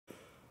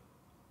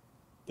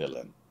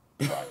Dylan.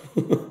 Right.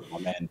 My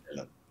man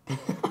Dylan.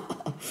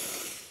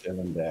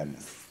 Dylan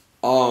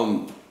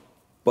Danis.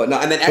 But no,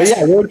 and then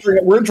yeah,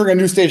 we're entering a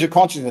new stage of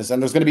consciousness,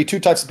 and there's going to be two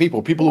types of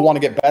people: people who want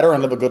to get better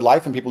and live a good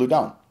life, and people who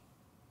don't.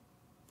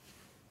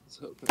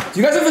 Do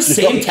you guys have the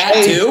same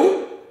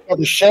tattoo?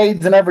 The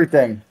shades and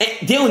everything. Hey,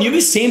 Dylan, you have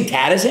the same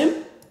tat as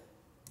him?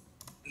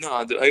 No,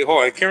 hold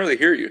on, I can't really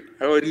hear you.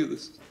 How do I do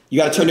this? You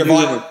got to turn your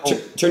volume.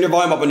 Turn your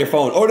volume up on your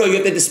phone. Oh no, you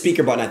have to hit the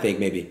speaker button. I think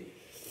maybe.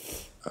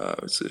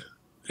 Let's see.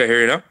 Can I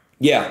hear you now?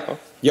 Yeah. Oh.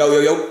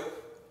 Yo.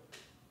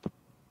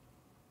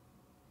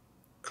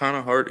 Kind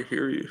of hard to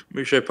hear you.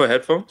 Maybe should I put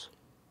headphones?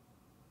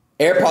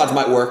 AirPods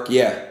might work.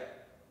 Yeah.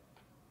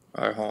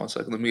 All right, hold on a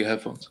second. Let me get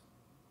headphones.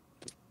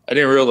 I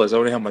didn't realize I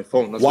only have my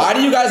phone. Why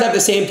do you guys have the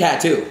same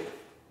tattoo?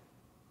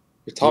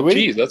 You're top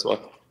cheese. That's why.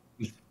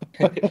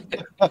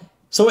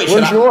 So wait,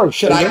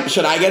 should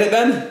I get it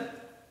then?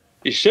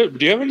 You should.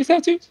 Do you have any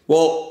tattoos?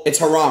 Well, it's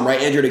haram, right,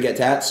 Andrew, to get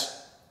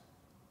tats?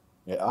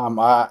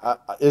 Yeah,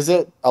 is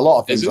it? A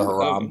lot of things are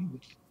haram.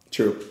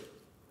 True.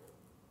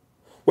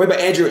 Wait, but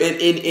Andrew,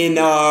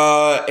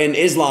 in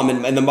Islam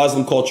and the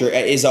Muslim culture,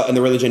 in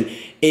the religion,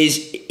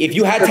 if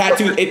you had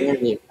tattoos,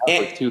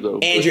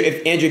 Andrew,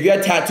 if you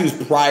had tattoos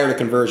prior to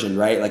conversion,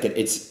 right? Like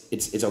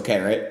it's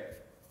okay, right?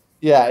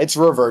 Yeah, it's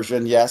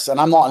reversion, yes. And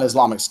I'm not an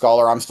Islamic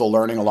scholar. I'm still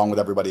learning along with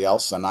everybody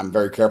else. And I'm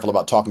very careful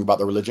about talking about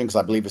the religion because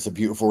I believe it's a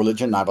beautiful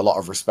religion. And I have a lot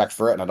of respect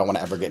for it. And I don't want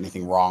to ever get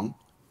anything wrong.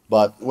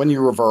 But when you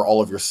revert,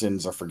 all of your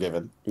sins are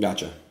forgiven.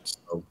 Gotcha.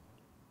 So,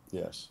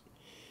 yes.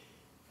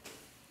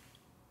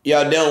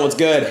 Yo, Dylan, what's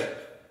good?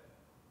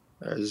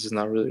 This is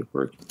not really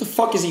working. What the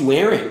fuck is he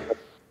wearing?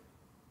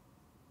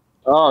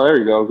 Oh, there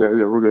you go. Okay,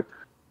 yeah, we're good.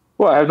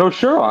 Well, I have no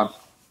shirt on.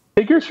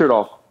 Take your shirt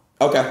off.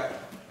 Okay.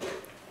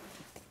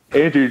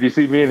 Andrew, did you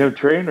see me and him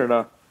train or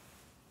not?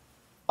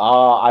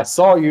 I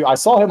saw you. I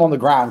saw him on the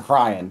ground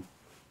crying.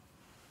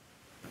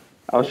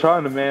 I was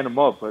trying to man him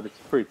up, but it's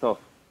pretty tough,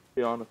 to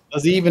be honest.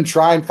 Does he even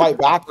try and fight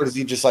back, or does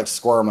he just like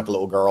squirm like a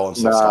little girl and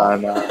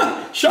stuff?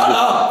 Nah. Shut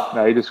up!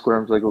 Nah, he just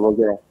squirms like a little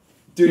girl.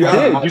 Dude, you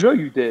did. You know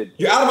you did.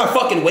 You're out of my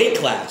fucking weight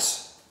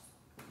class.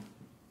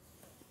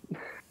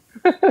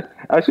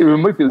 Actually, we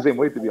might be the same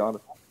weight, to be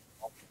honest.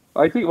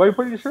 Why are you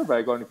putting your shirt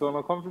back on? You feeling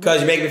uncomfortable? Because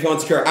you make me feel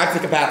insecure. I have to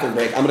take a bathroom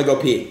break. I'm going to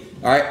go pee.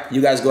 All right?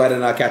 You guys go ahead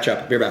and catch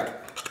up. Be right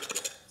back.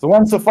 So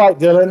when's the fight,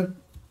 Dylan?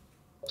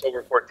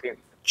 October 14th.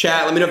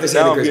 Chat, let me know if this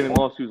Now I'm getting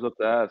lawsuits up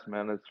the ass,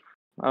 man.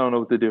 I don't know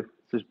what to do.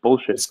 It's just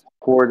bullshit.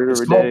 Court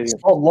every day. It's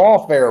called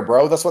lawfare,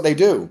 bro. That's what they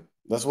do.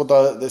 That's what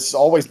this has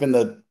always been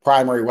the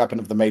primary weapon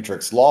of the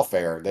Matrix,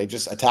 lawfare. They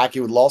just attack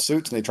you with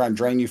lawsuits and they try and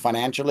drain you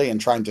financially and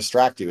try and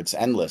distract you. It's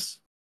endless.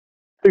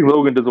 I think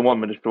Logan doesn't want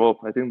me to show up.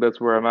 I think that's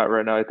where I'm at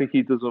right now. I think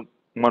he doesn't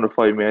want to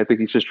fight me. I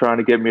think he's just trying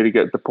to get me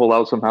to pull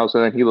out somehow,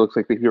 so then he looks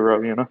like the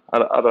hero, you know? I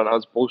don't know.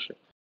 It's bullshit.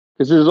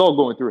 Because this is all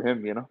going through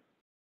him, you know?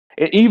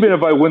 And even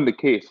if I win the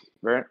case,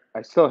 right,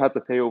 I still have to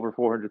pay over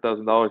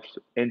 $400,000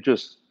 in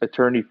just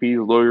attorney fees,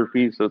 lawyer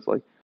fees. So it's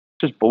like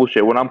just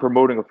bullshit. When I'm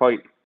promoting a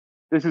fight,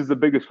 this is the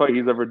biggest fight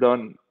he's ever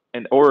done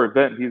or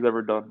event he's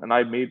ever done. And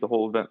I made the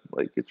whole event.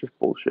 Like, it's just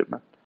bullshit,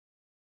 man.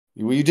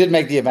 Well, you did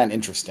make the event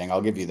interesting.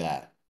 I'll give you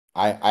that.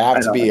 I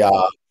have to be,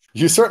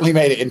 you certainly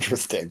made it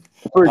interesting.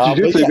 For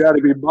jiu-jitsu, got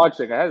to be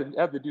boxing. I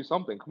have to do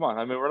something. Come on.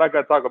 I mean, we're not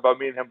going to talk about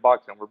me and him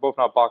boxing. We're both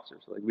not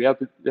boxers. Like,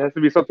 there has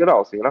to be something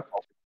else, you know?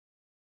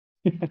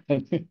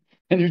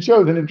 And you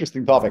chose an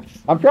interesting topic.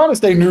 I'm trying to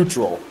stay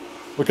neutral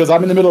because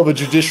I'm in the middle of a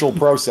judicial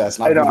process.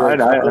 And I know.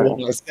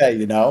 What I say,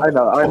 you know? I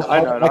know.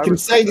 I can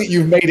say that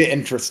you've made it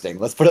interesting.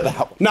 Let's put it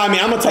that way. No, I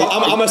mean, I'm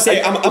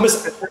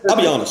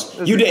gonna be honest.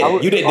 You did,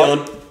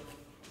 Dylan.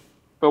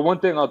 But one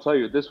thing I'll tell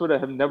you, this would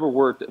have never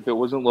worked if it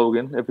wasn't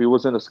Logan, if he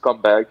wasn't a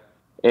scumbag,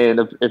 and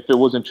if it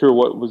wasn't true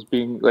what was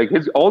being like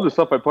all the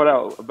stuff I put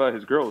out about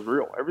his girl is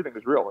real. Everything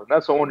is real, and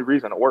that's the only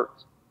reason it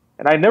works.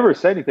 And I never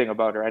said anything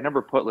about her. I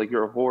never put like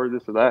you're a whore,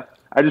 this or that.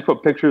 I just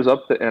put pictures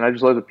up and I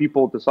just let the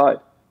people decide.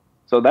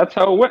 So that's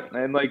how it went.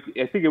 And like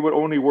I think it would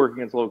only work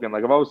against Logan.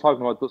 Like if I was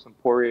talking about Dustin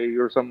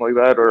Poirier or something like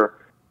that, or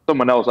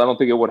someone else, I don't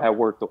think it would have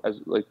worked as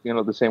like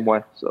the same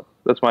way. So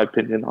that's my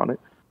opinion on it.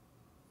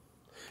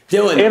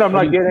 Dylan, and I'm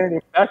not getting any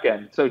back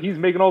end. So he's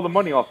making all the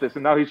money off this,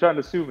 and now he's trying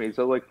to sue me.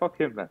 So like, fuck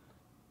him, man.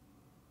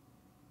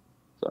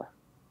 So,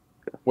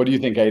 okay. What do you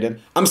think, Aiden?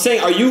 I'm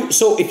saying,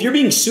 if you're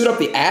being sued up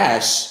the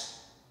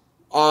ass,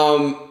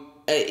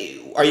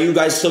 are you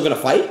guys still gonna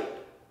fight?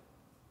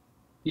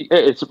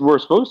 Yeah, we're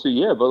supposed to,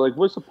 yeah. But like,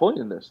 what's the point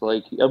in this?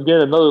 Like, I'm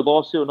getting another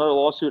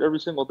lawsuit every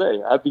single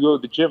day. I have to go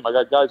to the gym. I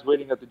got guys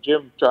waiting at the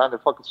gym trying to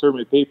fucking serve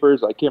me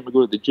papers. I can't even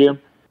go to the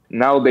gym.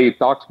 Now they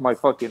doxed my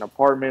fucking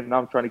apartment. Now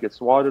I'm trying to get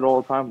swatted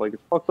all the time. Like,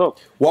 it's fucked up.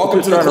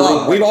 Welcome to the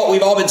club. We've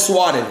all been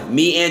swatted.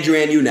 Me, Andrew,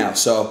 and you now.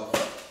 So,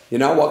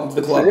 welcome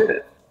to the club.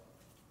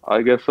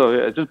 I guess so.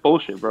 Yeah, it's just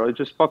bullshit, bro. It's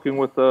just fucking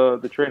with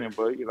the training.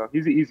 But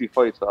he's an easy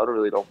fight, so I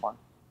don't mind.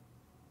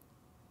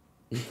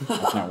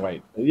 I can't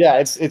wait. Yeah,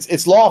 it's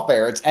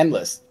lawfare. It's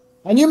endless.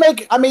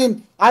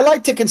 And I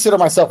like to consider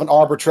myself an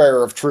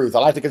arbitrator of truth. I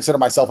like to consider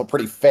myself a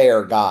pretty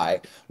fair guy.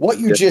 What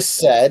you just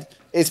said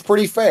is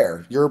pretty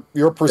fair.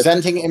 You're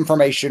presenting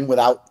information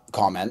without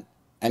comment,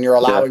 and you're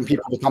allowing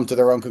people to come to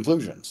their own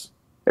conclusions.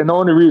 And the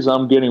only reason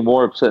I'm getting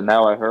more upset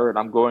now at her and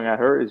I'm going at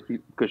her is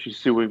because she's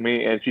suing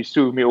me, and she's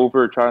suing me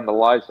over trying to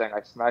lie, saying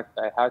I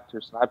hacked her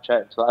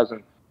Snapchat in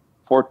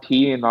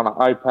 2014 on an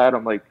iPad.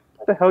 I'm like,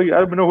 what the hell? I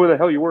don't even know who the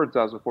hell you were in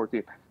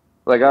 2014.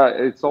 Like,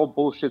 it's all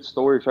bullshit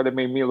stories trying to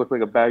make me look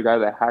like a bad guy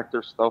that hacked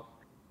her stuff.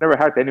 Never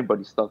hacked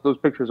anybody's stuff. Those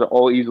pictures are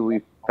all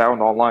easily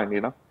found online,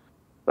 you know?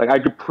 Like, I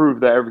could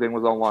prove that everything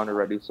was online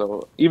already.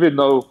 So even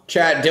though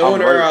Chat, Dylan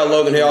or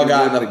Logan, who all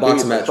got in the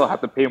boxing match? I still have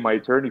to pay my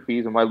attorney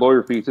fees and my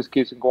lawyer fees. This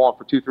case can go on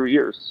for 2-3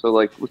 years. So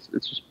like,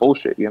 it's just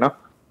bullshit, you know.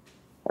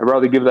 I'd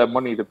rather give that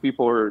money to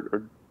people or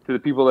to the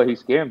people that he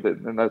scammed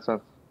in that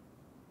sense.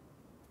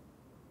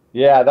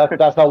 Yeah,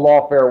 that's how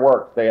lawfare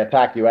works. They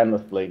attack you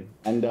endlessly.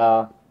 And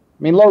I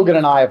mean, Logan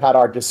and I have had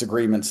our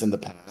disagreements in the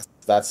past.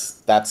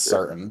 That's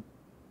certain.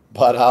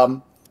 But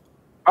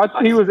I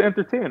thought he was an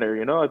entertainer,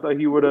 you know. I thought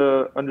he would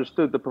have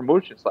understood the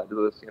promotion side of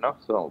this, you know.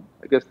 So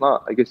I guess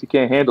not. I guess he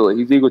can't handle it.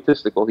 He's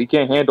egotistical. He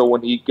can't handle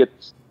when he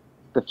gets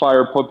the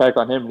fire put back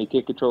on him and he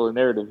can't control the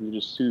narrative. He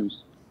just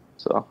sues.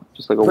 So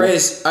just like a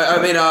Chris, yo,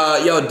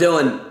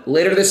 Dylan,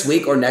 later this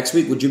week or next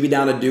week, would you be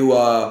down to do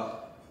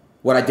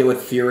what I did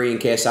with Fury and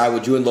KSI?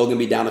 Would you and Logan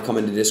be down to come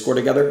into Discord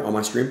together on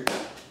my stream?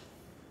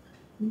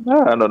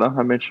 No, I don't know.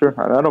 I mean, sure.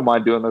 I don't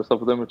mind doing that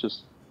stuff with him. It's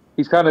just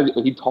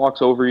he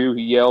talks over you.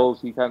 He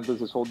yells. He kind of does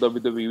this whole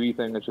WWE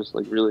thing. It's just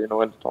like really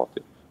annoying to talk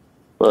to.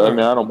 But I mean,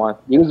 I don't mind.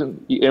 He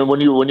doesn't. And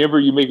whenever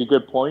you make a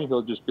good point,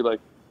 he'll just be like,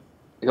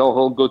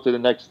 he'll go to the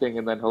next thing,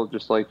 and then he'll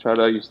just like try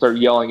to start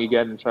yelling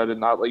again and try to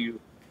not let you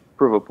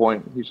prove a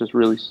point. He's just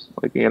really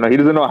like, you know, he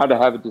doesn't know how to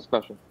have a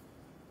discussion.